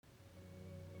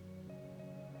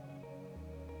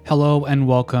Hello and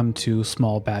welcome to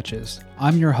Small Batches.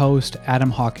 I'm your host, Adam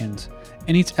Hawkins.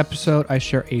 In each episode, I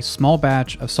share a small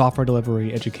batch of software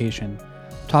delivery education.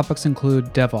 Topics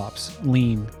include DevOps,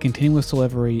 Lean, continuous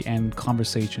delivery, and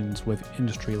conversations with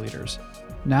industry leaders.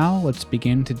 Now, let's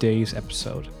begin today's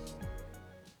episode.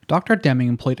 Dr.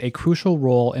 Deming played a crucial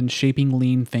role in shaping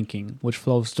lean thinking, which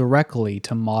flows directly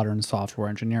to modern software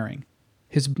engineering.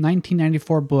 His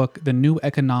 1994 book, The New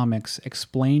Economics,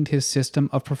 explained his system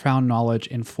of profound knowledge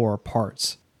in 4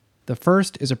 parts. The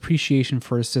first is appreciation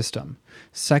for a system.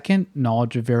 Second,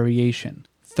 knowledge of variation.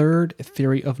 Third,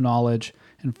 theory of knowledge.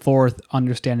 And fourth,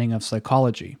 understanding of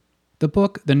psychology. The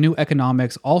book, The New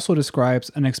Economics, also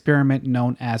describes an experiment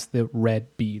known as the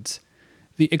red beads.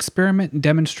 The experiment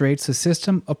demonstrates the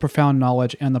system of profound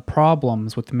knowledge and the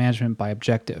problems with management by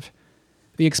objective.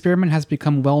 The experiment has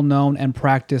become well known and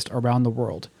practiced around the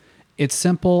world. It's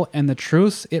simple, and the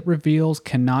truths it reveals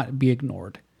cannot be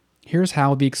ignored. Here's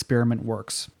how the experiment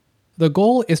works. The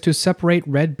goal is to separate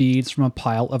red beads from a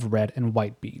pile of red and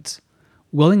white beads.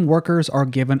 Willing workers are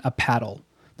given a paddle.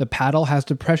 The paddle has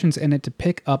depressions in it to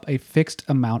pick up a fixed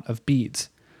amount of beads.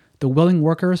 The willing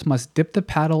workers must dip the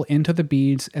paddle into the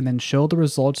beads and then show the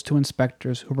results to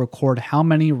inspectors who record how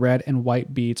many red and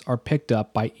white beads are picked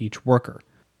up by each worker.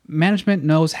 Management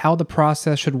knows how the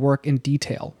process should work in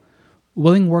detail.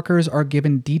 Willing workers are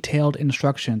given detailed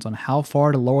instructions on how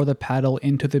far to lower the paddle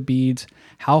into the beads,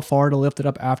 how far to lift it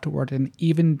up afterward, and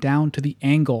even down to the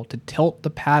angle to tilt the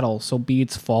paddle so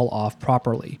beads fall off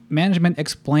properly. Management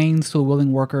explains to the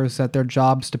willing workers that their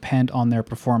jobs depend on their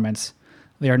performance.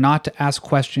 They are not to ask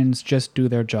questions, just do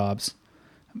their jobs.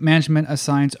 Management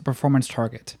assigns a performance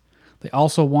target. They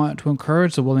also want to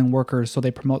encourage the willing workers, so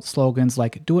they promote slogans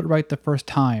like "do it right the first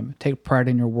time," "take pride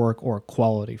in your work," or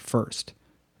 "quality first."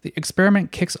 The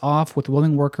experiment kicks off with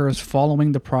willing workers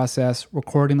following the process,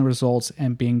 recording the results,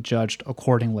 and being judged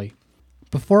accordingly.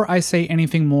 Before I say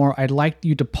anything more, I'd like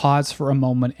you to pause for a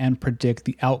moment and predict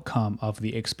the outcome of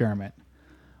the experiment.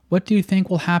 What do you think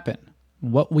will happen?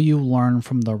 What will you learn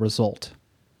from the result?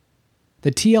 The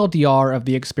TLDR of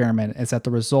the experiment is that the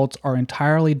results are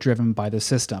entirely driven by the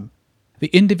system. The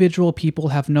individual people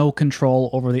have no control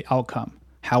over the outcome.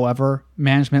 However,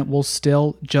 management will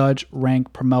still judge,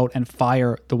 rank, promote, and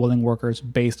fire the willing workers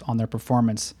based on their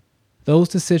performance. Those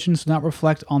decisions do not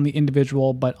reflect on the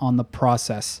individual, but on the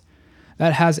process.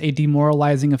 That has a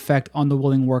demoralizing effect on the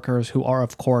willing workers, who are,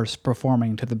 of course,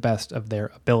 performing to the best of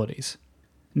their abilities.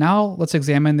 Now, let's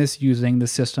examine this using the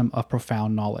system of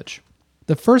profound knowledge.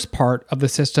 The first part of the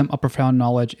system of profound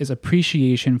knowledge is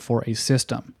appreciation for a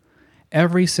system.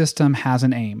 Every system has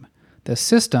an aim. The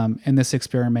system in this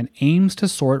experiment aims to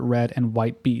sort red and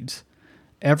white beads.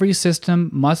 Every system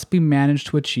must be managed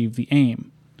to achieve the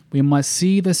aim. We must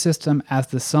see the system as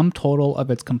the sum total of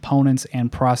its components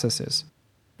and processes.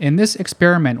 In this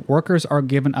experiment, workers are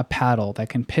given a paddle that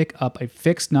can pick up a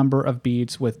fixed number of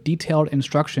beads with detailed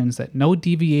instructions that no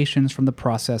deviations from the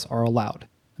process are allowed.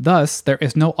 Thus, there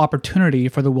is no opportunity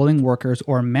for the willing workers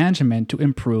or management to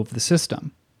improve the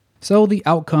system. So the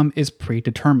outcome is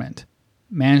predetermined.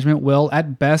 Management will,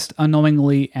 at best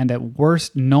unknowingly and at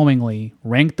worst knowingly,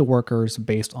 rank the workers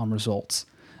based on results.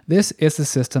 This is the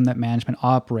system that management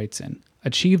operates in.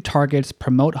 Achieve targets,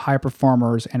 promote high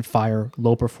performers, and fire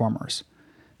low performers.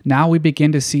 Now we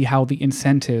begin to see how the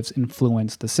incentives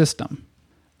influence the system.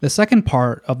 The second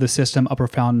part of the system of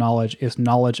profound knowledge is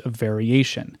knowledge of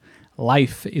variation.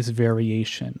 Life is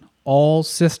variation. All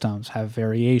systems have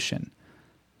variation.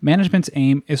 Management's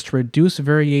aim is to reduce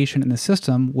variation in the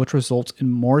system, which results in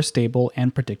more stable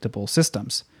and predictable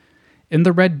systems. In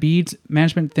the red beads,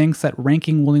 management thinks that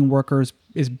ranking willing workers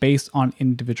is based on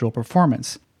individual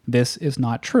performance. This is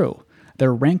not true.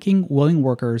 They're ranking willing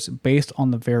workers based on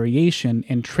the variation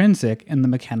intrinsic in the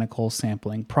mechanical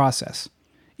sampling process.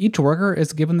 Each worker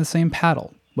is given the same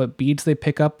paddle. What beads they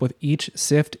pick up with each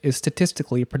sift is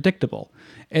statistically predictable.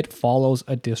 It follows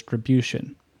a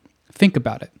distribution. Think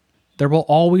about it. There will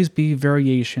always be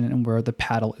variation in where the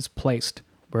paddle is placed,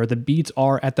 where the beads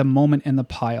are at the moment in the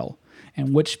pile,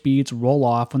 and which beads roll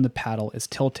off when the paddle is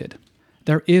tilted.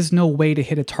 There is no way to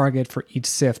hit a target for each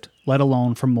sift, let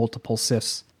alone for multiple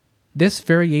sifts. This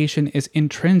variation is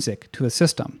intrinsic to the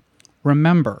system.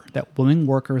 Remember that willing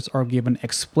workers are given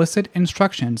explicit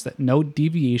instructions that no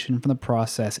deviation from the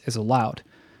process is allowed,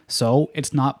 so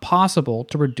it's not possible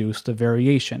to reduce the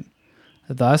variation.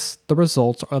 Thus, the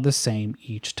results are the same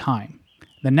each time.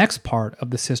 The next part of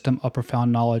the system of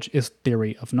profound knowledge is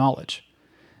theory of knowledge.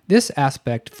 This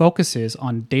aspect focuses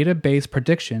on database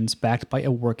predictions backed by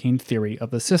a working theory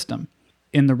of the system.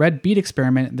 In the red bead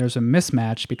experiment, there's a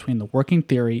mismatch between the working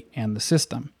theory and the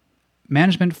system.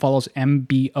 Management follows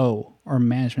MBO, or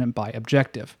management by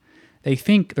objective. They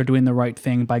think they're doing the right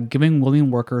thing by giving willing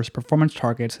workers performance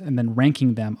targets and then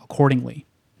ranking them accordingly.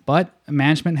 But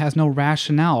management has no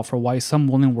rationale for why some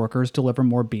willing workers deliver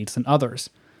more beats than others.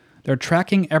 They're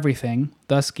tracking everything,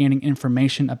 thus gaining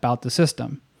information about the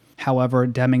system. However,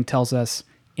 Deming tells us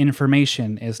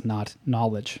information is not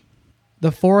knowledge.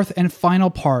 The fourth and final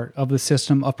part of the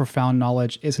system of profound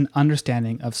knowledge is an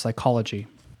understanding of psychology.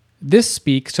 This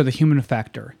speaks to the human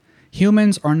factor.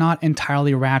 Humans are not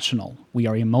entirely rational. We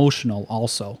are emotional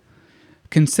also.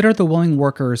 Consider the willing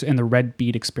workers in the red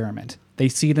bead experiment. They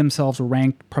see themselves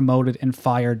ranked, promoted, and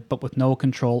fired, but with no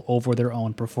control over their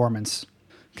own performance.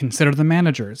 Consider the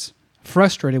managers,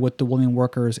 frustrated with the willing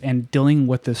workers and dealing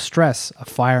with the stress of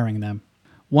firing them.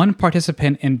 One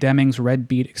participant in Deming's red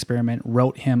bead experiment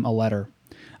wrote him a letter.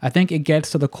 I think it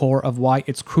gets to the core of why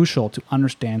it's crucial to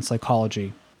understand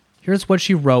psychology. Here's what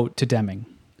she wrote to Deming.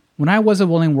 When I was a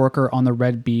willing worker on the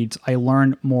red beads, I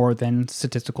learned more than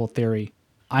statistical theory.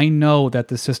 I know that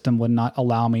the system would not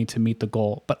allow me to meet the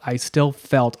goal, but I still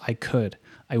felt I could.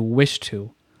 I wished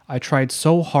to. I tried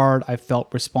so hard I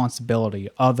felt responsibility,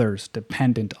 others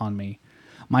dependent on me.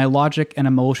 My logic and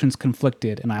emotions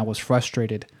conflicted and I was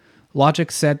frustrated.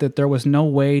 Logic said that there was no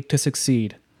way to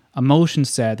succeed. Emotion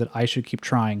said that I should keep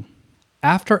trying.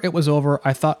 After it was over,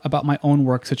 I thought about my own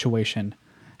work situation.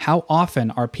 How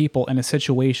often are people in a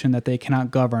situation that they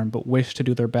cannot govern but wish to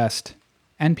do their best?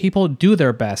 And people do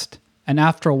their best, and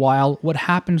after a while, what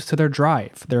happens to their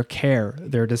drive, their care,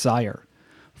 their desire?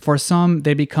 For some,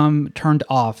 they become turned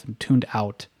off and tuned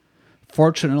out.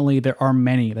 Fortunately, there are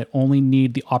many that only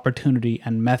need the opportunity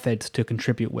and methods to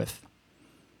contribute with.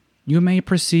 You may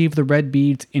perceive the red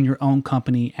beads in your own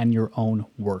company and your own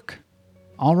work.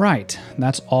 All right,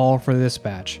 that's all for this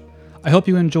batch. I hope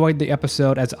you enjoyed the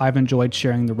episode as I've enjoyed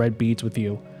sharing the red beads with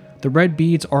you. The red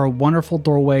beads are a wonderful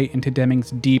doorway into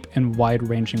Deming's deep and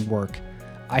wide-ranging work.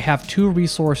 I have 2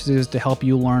 resources to help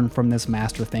you learn from this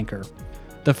master thinker.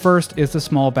 The first is the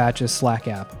Small Batches Slack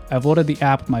app. I've loaded the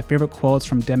app with my favorite quotes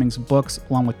from Deming's books,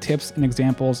 along with tips and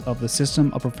examples of the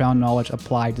system of profound knowledge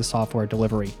applied to software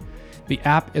delivery. The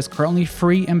app is currently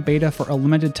free and beta for a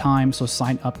limited time, so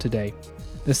sign up today.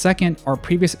 The second are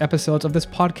previous episodes of this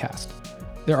podcast.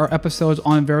 There are episodes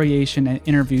on variation and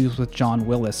interviews with John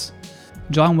Willis.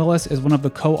 John Willis is one of the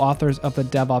co-authors of the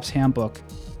DevOps Handbook.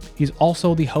 He's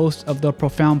also the host of the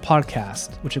Profound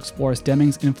Podcast, which explores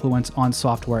Deming's influence on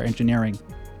software engineering.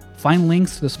 Find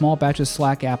links to the Small Batches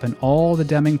Slack app and all the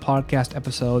Deming podcast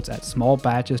episodes at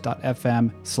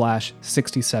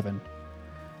smallbatches.fm/67.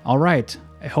 All right,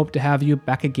 I hope to have you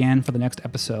back again for the next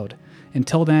episode.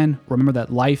 Until then, remember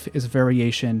that life is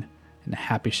variation, and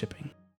happy shipping.